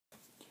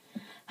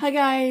Hi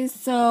guys,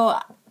 so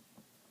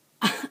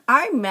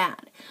I'm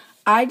mad.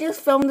 I just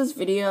filmed this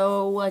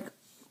video like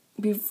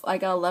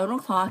at 11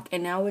 o'clock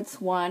and now it's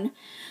 1.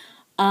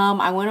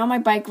 I went on my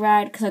bike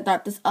ride because I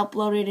thought this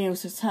uploaded and it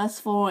was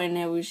successful and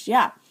it was,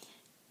 yeah.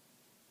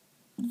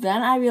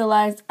 Then I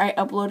realized I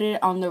uploaded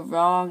it on the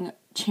wrong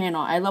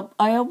channel. I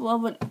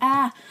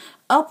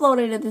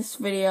uploaded this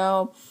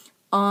video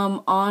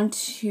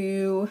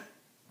onto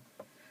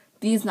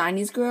these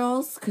 90s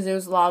girls because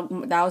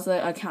that was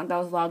the account that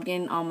was logged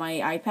in on my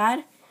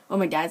iPad or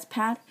my dad's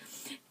pad,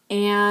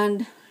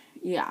 and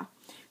yeah,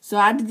 so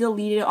I had to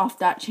delete it off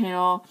that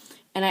channel,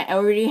 and I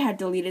already had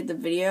deleted the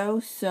video,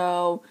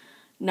 so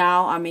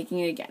now I'm making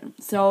it again.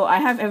 So I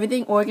have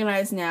everything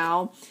organized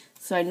now,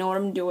 so I know what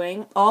I'm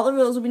doing. All the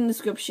rules will be in the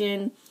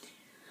description.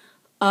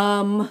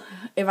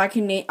 If I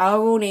can name, I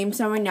will name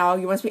some right now.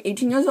 You must be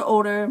 18 years or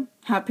older,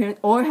 have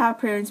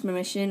parents'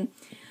 permission.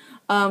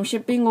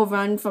 Shipping will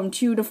run from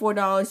 $2 to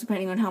 $4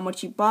 depending on how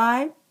much you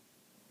buy.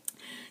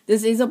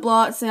 This is a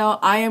blowout sale.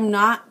 I am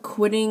not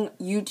quitting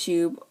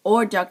YouTube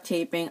or duct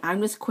taping.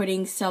 I'm just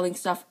quitting selling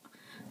duct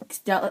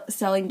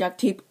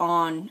tape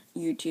on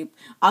YouTube.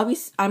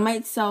 I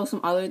might sell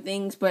some other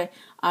things, but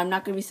I'm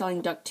not going to be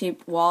selling duct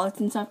tape wallets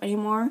and stuff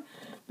anymore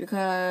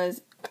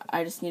because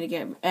I just need to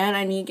get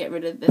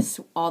rid of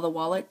all the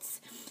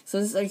wallets. So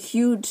this is a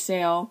huge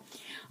sale.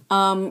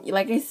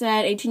 Like I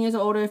said, 18 years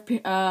or older,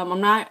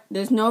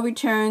 there's no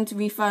returns,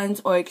 refunds,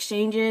 or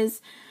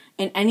exchanges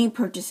in any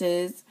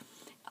purchases.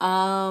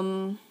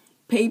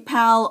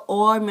 PayPal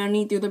or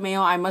money through the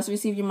mail. I must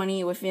receive your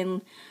money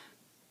within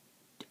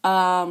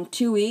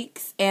 2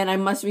 weeks, and I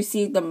must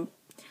receive the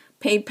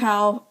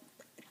PayPal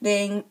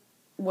thing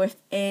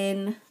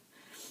within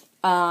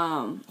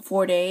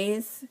 4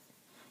 days.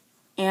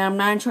 And I'm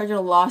not in charge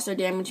of lost or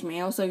damaged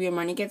mail, so if your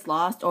money gets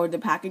lost or the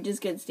packages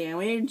gets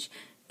damaged,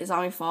 it's not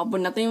my fault.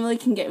 But nothing really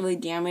can get really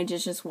damaged,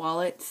 it's just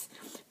wallets.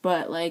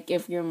 But like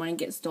if your money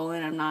gets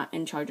stolen, I'm not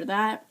in charge of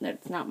that.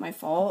 That's not my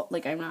fault.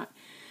 Like I'm not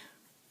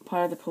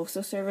part of the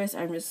postal service,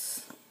 I'm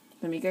just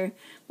the maker.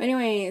 But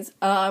anyways, if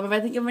I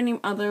think of any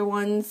other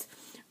ones,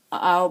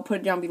 I'll put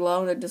it down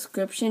below in the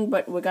description,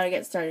 but we gotta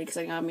get started because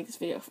I gotta make this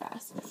video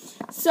fast.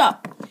 So,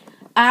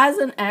 as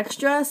an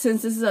extra,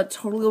 since this is a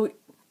totally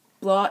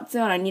blowout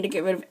sale and I need to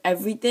get rid of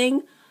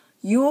everything,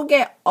 you will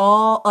get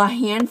a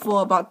handful,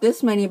 about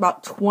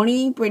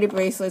 20 braided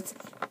bracelets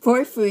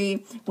for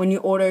free when you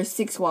order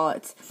 6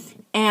 wallets.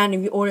 And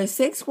if you order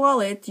 6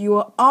 wallets, you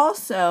will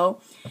also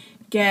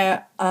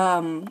get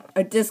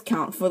a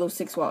discount for those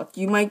 6 wallets.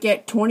 You might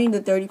get 20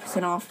 to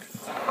 30% off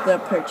the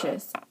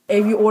purchase.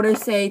 If you order,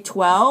 say,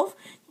 12,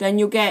 then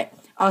you'll get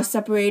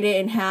separate it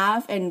in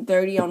half and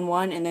 30 on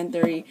one and then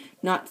 30,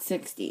 not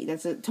 60.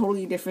 That's a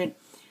totally different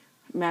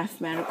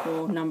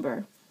mathematical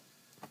number.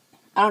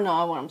 I don't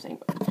know what I'm saying,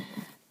 but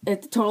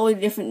it's a totally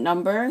different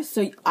number.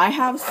 So I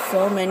have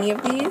so many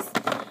of these,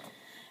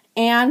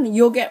 and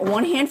you'll get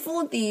 1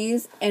 handful of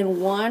these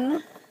and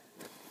 1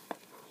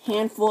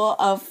 handful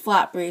of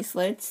flat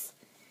bracelets.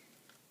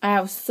 I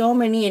have so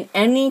many, in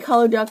any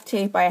color duct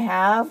tape I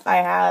have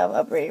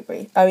a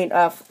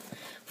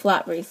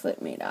flat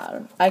bracelet made out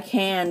of. I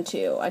can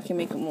too. I can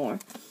make more.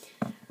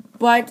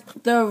 But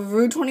the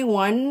Rue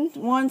 21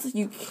 ones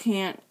you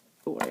can't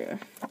order.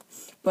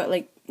 But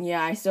like,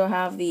 yeah, I still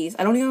have these.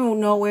 I don't even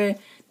know where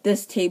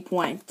this tape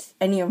went.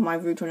 Any of my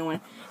Rue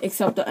 21,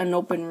 except the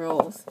unopened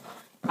rolls.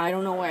 I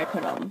don't know where I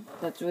put them.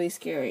 That's really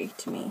scary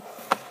to me.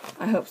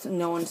 I hope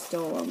no one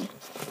stole them.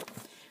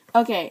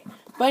 Okay,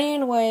 but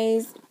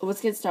anyways,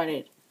 let's get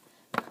started.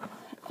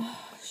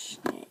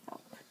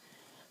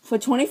 For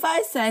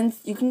 25 cents,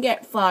 you can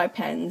get flower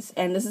pens.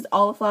 And this is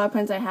all the flower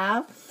pens I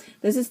have.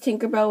 This is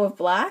Tinkerbell with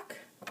black.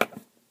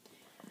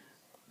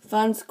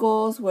 Fun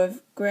Skulls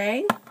with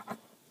gray.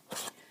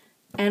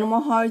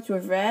 Animal Hearts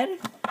with red.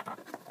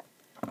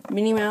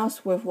 Minnie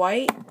Mouse with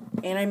white.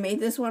 And I made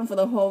this one for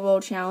the whole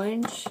roll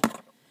challenge.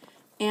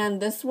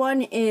 And this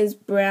one is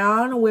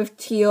brown with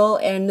teal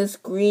and this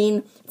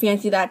green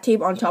fancy that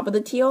tape on top of the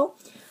teal.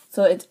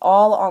 So it's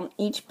all on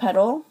each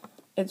petal.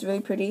 It's really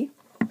pretty.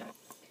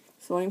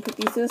 So let me put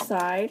these to the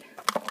side.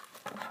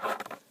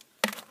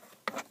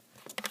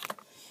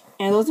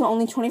 And those are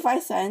only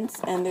 25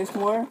 cents. And there's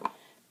more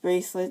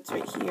bracelets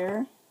right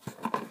here.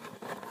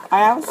 I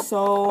have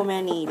so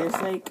many. There's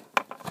like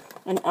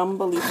an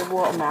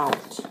unbelievable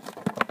amount.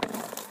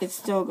 It's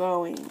still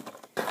going.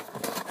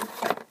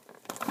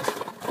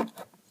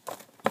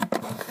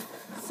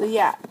 So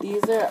yeah,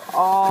 these are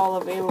all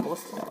available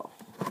still.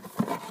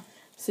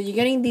 So you're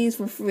getting these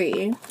for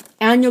free.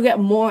 And you'll get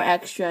more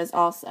extras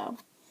also.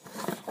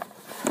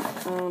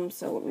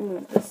 So let me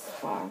move this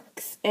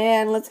box.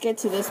 And let's get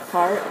to this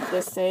part of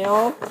the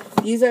sale.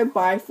 These are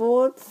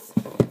bifolds.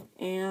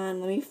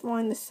 And let me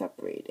find the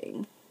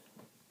separating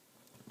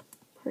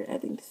part. I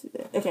think this is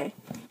it. Okay.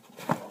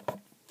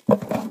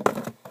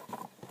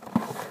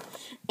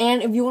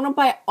 And if you want to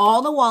buy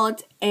all the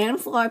wallets and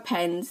flower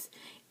pens,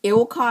 it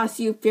will cost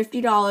you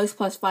 $50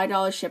 plus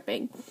 $5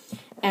 shipping.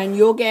 And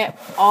you'll get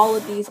all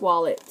of these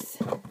wallets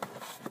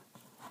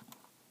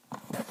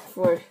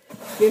for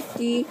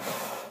 $50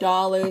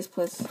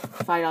 plus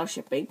 $5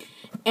 shipping,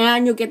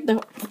 and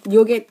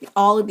you'll get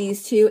all of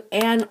these too,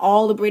 and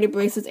all the braided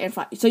bracelets and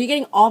so you're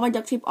getting all my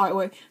duct tape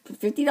artwork for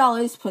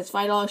 $50 plus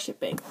 $5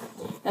 shipping.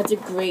 That's a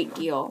great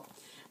deal.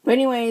 But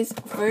anyways,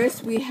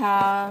 first we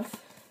have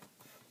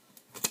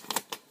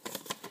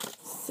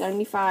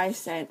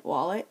 75-cent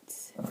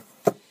wallets.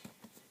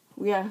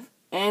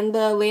 And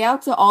the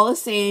layouts are all the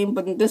same,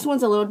 but this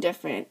one's a little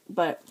different.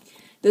 But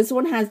this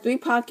one has 3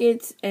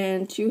 pockets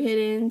and 2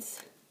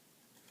 hiddens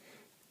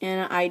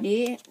and an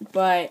ID.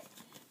 But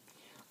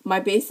my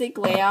basic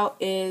layout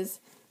is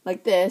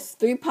like this: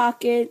 3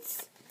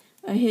 pockets,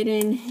 a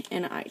hidden,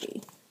 and an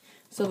ID.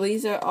 So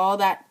these are all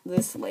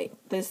this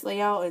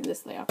layout and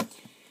this layout.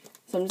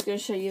 So I'm just going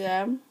to show you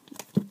them.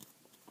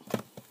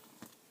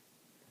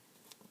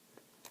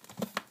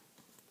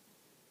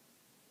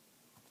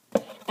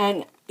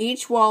 And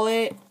each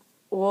wallet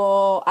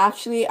will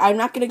actually, I'm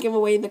not going to give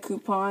away the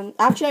coupon.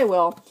 Actually, I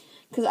will,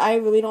 because I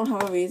really don't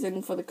have a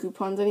reason for the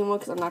coupons anymore,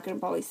 because I'm not going to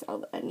probably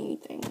sell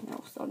anything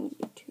else on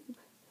YouTube.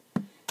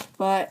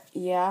 But,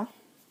 yeah.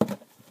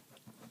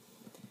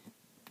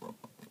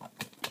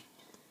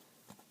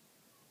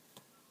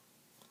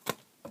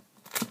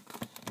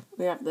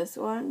 We have this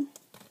one.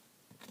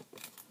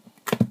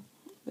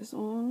 This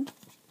one.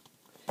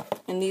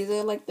 And these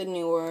are like the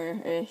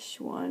newer-ish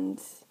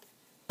ones.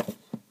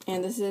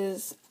 And this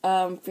is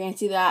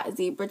Fancy That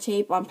zebra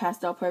tape on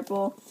pastel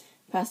purple,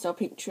 pastel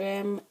pink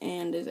trim,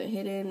 and there's a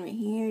hidden right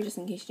here, just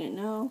in case you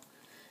didn't know.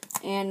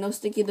 And no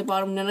sticky at the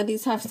bottom. None of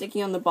these have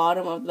sticky on the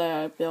bottom of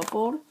the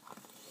billfold.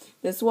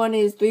 This one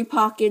is 3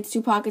 pockets,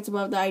 2 pockets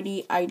above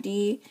the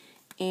ID,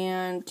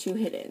 and 2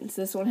 hiddens.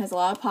 This one has a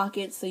lot of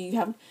pockets, so you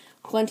have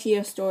plenty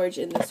of storage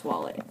in this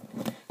wallet.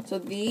 So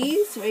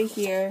these right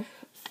here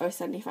are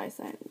 75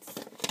 cents.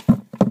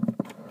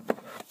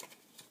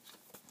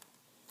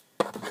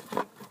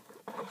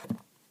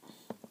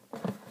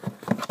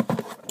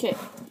 Okay,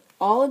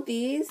 all of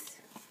these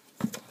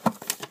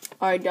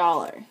are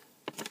 $1.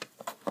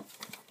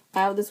 I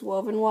have this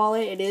woven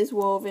wallet. It is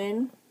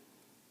woven.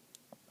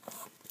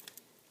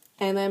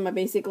 And then my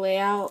basic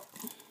layout.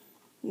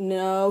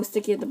 No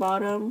sticky at the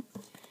bottom.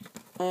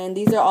 And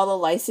these are all the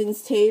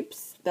license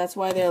tapes. That's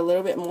why they're a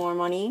little bit more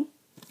money.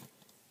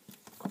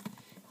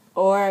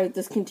 Or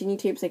discontinued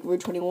tapes like Rue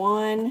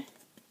 21.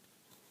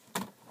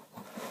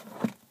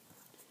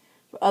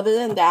 But other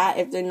than that,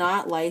 if they're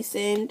not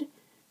licensed,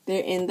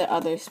 they're in the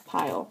others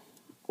pile.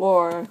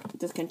 Or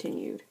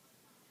discontinued.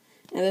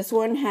 And this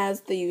one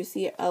has the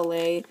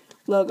UCLA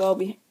logo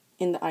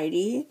in the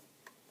ID.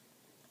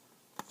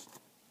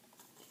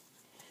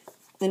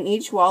 And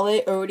each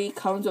wallet already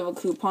comes with a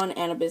coupon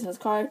and a business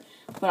card.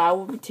 But I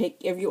will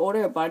if you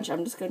order a bunch,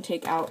 I'm just going to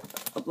take out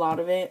a lot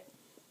of it.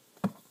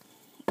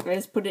 I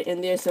just put it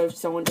in there so if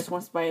someone just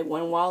wants to buy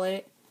one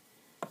wallet,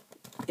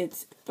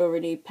 it's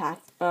already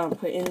packed,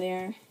 put in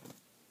there.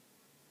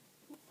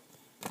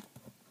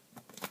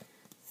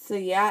 So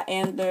yeah,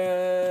 and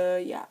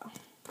yeah.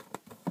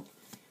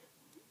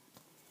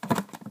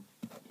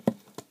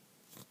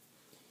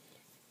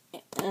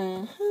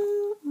 And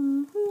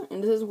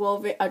this is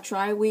woven, a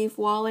tri-weave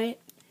wallet.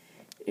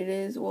 It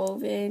is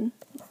woven.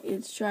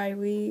 It's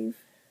tri-weave.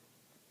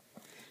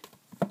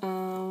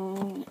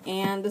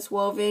 And this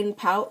woven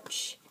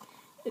pouch.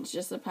 It's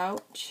just a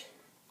pouch.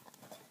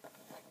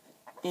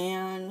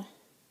 And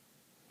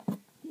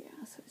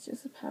yeah, so it's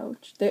just a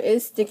pouch. There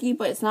is sticky,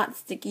 but it's not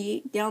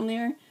sticky down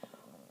there.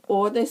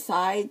 Or the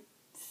sides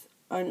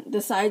are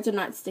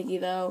not sticky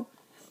though.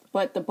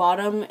 But the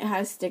bottom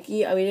has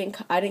sticky. I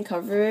didn't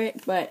cover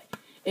it, but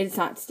it's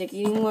not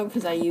sticky anymore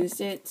because I used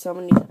it so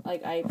many,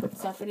 I put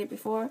stuff in it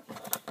before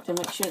to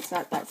make sure it's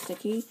not that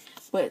sticky.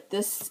 But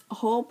this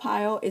whole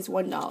pile is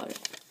 $1.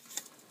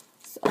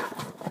 So,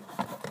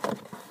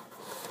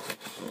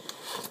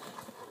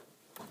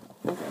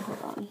 okay,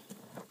 hold on.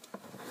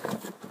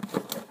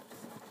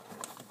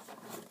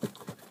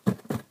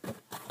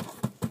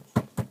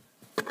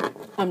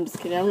 I'm just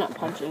kidding, I'm not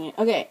punching it.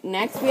 Okay,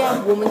 next we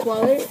have women's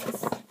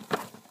wallets.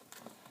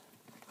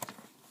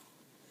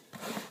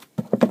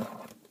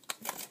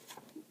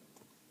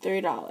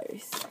 $3.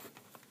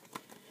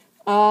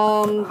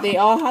 They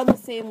all have the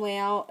same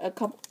layout,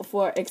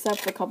 except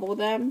for a couple of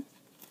them.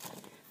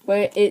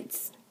 But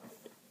it's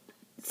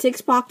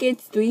 6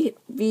 pockets, 3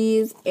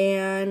 V's,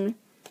 and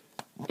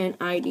an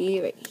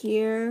ID right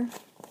here,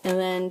 and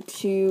then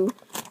 2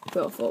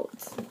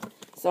 billfolds.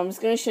 So I'm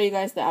just gonna show you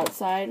guys the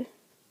outside.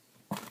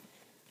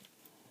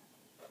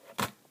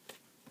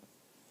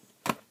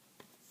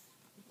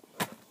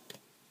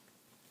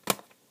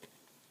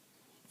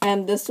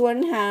 And this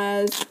one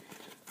has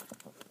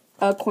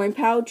a coin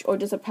pouch, or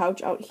just a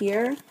pouch out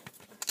here.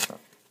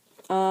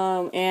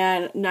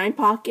 And 9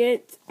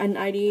 pockets, an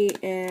ID,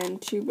 and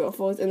 2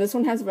 billfolds. And this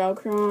one has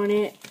Velcro on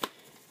it.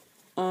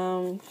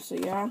 So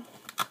yeah.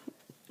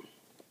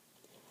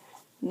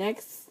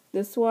 Next,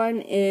 this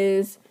one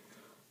is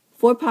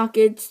 4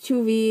 pockets,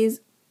 2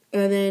 V's,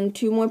 and then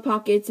 2 more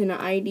pockets and an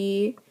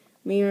ID,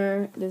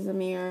 mirror, there's a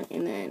mirror,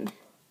 and then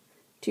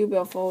 2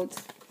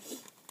 billfolds.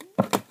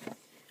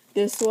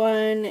 This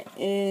one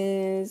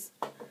is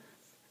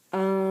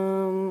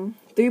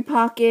 3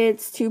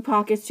 pockets, 2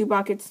 pockets, 2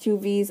 pockets, 2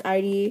 V's,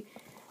 ID,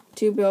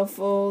 2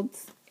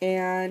 billfolds,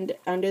 and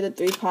under the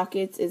 3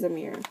 pockets is a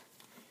mirror.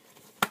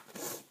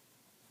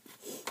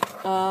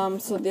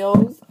 So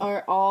those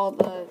are all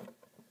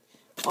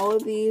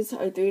of these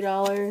are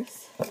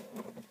 $3.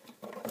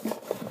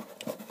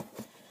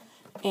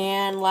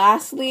 And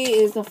lastly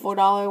is the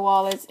 $4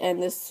 wallets,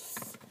 and this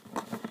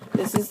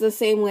is the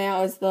same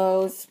layout as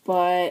those,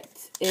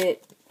 but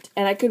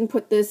and I couldn't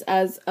put this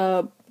as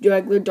a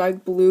regular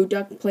dark blue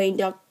plain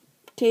duct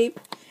tape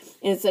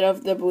instead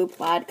of the blue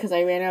plaid because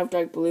I ran out of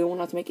dark blue when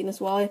I was making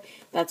this wallet.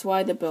 That's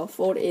why the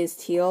billfold is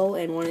teal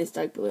and one is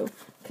dark blue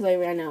because I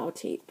ran out of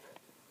tape.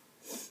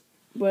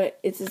 But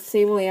it's the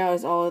same layout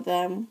as all of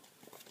them.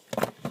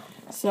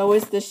 So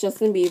is this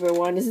Justin Bieber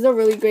one. This is a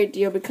really great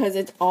deal because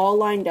it's all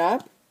lined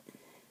up.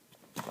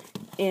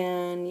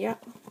 And yeah.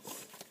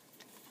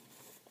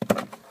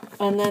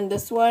 And then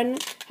this one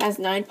has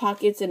 9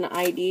 pockets and an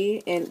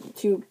ID and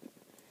 2.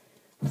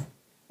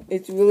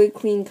 It's really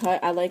clean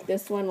cut. I like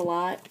this one a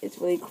lot. It's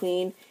really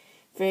clean.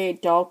 Very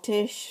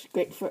adultish.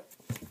 Great for...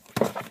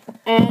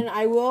 And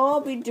I will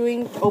be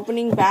doing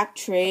opening back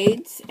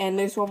trades. And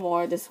there's one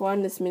more. This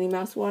Minnie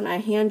Mouse one. I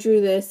hand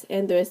drew this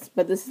and this,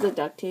 but this is the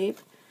duct tape.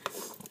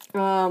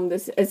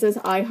 It says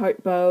I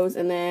Heart Bows,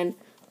 and then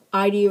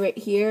ID right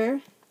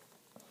here.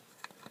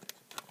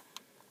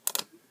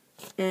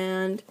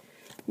 And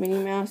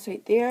Minnie Mouse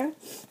right there.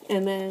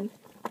 And then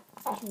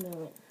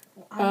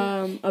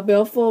a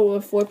billfold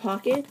with 4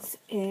 pockets.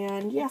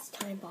 And yeah. It's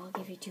time, but I'll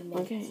give you 2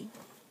 minutes. Okay.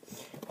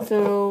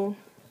 So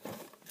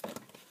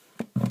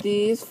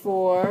these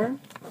 4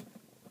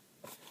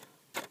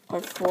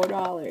 are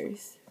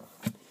 $4.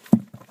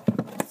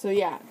 So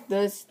yeah,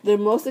 the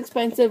most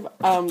expensive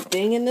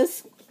thing in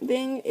this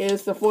thing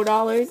is the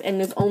 $4, and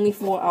there's only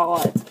 4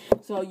 outlets.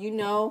 So you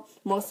know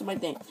most of my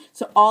thing.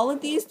 So all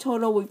of these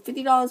total with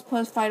 $50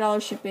 plus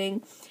 $5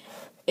 shipping,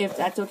 if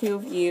that's okay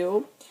with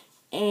you.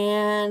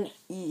 And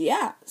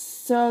yeah,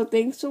 so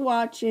thanks for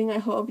watching. I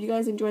hope you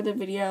guys enjoyed the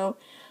video.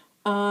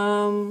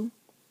 Let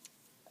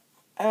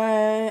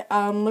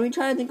me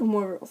try to think of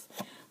more rules.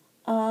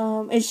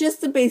 It's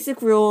just the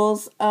basic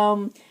rules.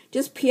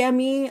 Just PM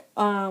me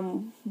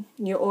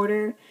your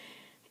order,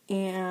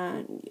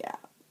 and yeah.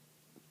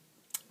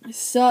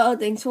 So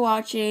thanks for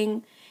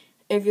watching.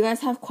 If you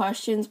guys have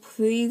questions,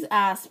 please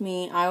ask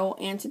me. I will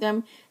answer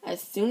them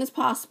as soon as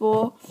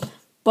possible.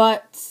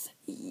 But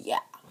yeah.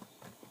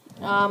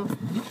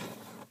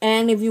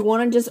 And if you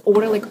want to just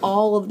order like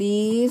all of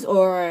these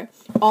or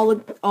all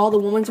the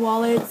women's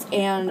wallets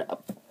and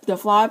the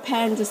flower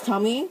pen, just tell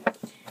me.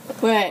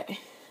 But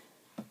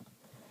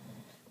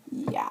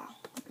yeah,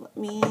 let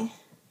me.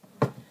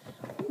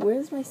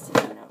 Where's my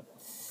sticky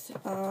notes?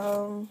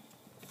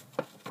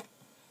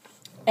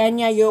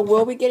 And yeah, you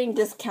will be getting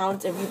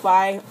discounts if you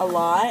buy a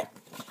lot.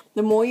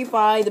 The more you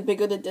buy, the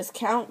bigger the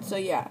discount. So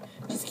yeah,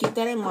 just keep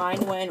that in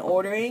mind when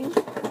ordering.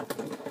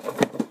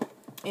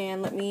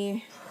 And let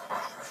me.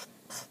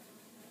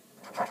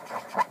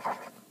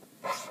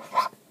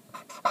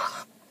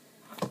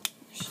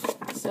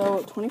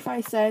 So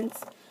 25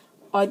 cents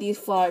are these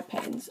flower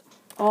pens.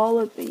 All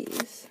of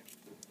these.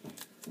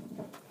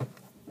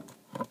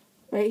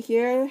 Right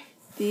here,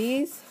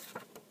 these,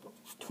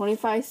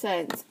 25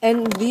 cents.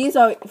 And these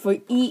are for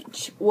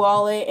each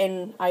wallet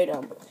and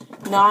item,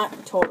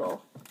 not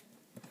total.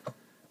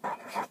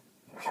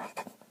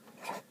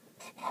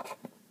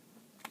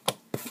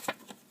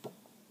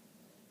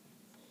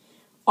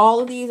 All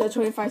of these are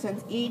 25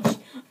 cents each.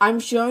 I'm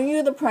showing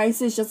you the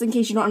prices just in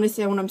case you don't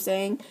understand what I'm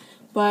saying.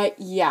 But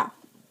yeah.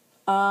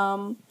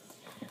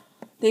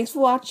 Thanks for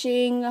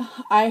watching.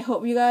 I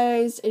hope you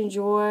guys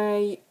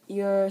enjoy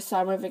your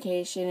summer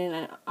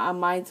vacation, and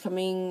mine's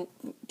coming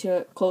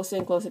to closer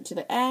and closer to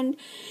the end,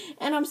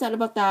 and I'm sad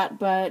about that,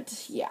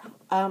 but yeah.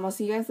 I'll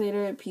see you guys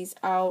later. Peace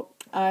out.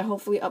 I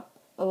hopefully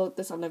upload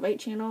this on the right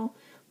channel.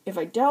 If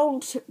I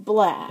don't,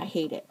 blah, I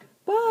hate it.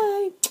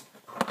 Bye.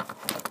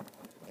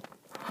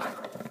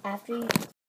 After you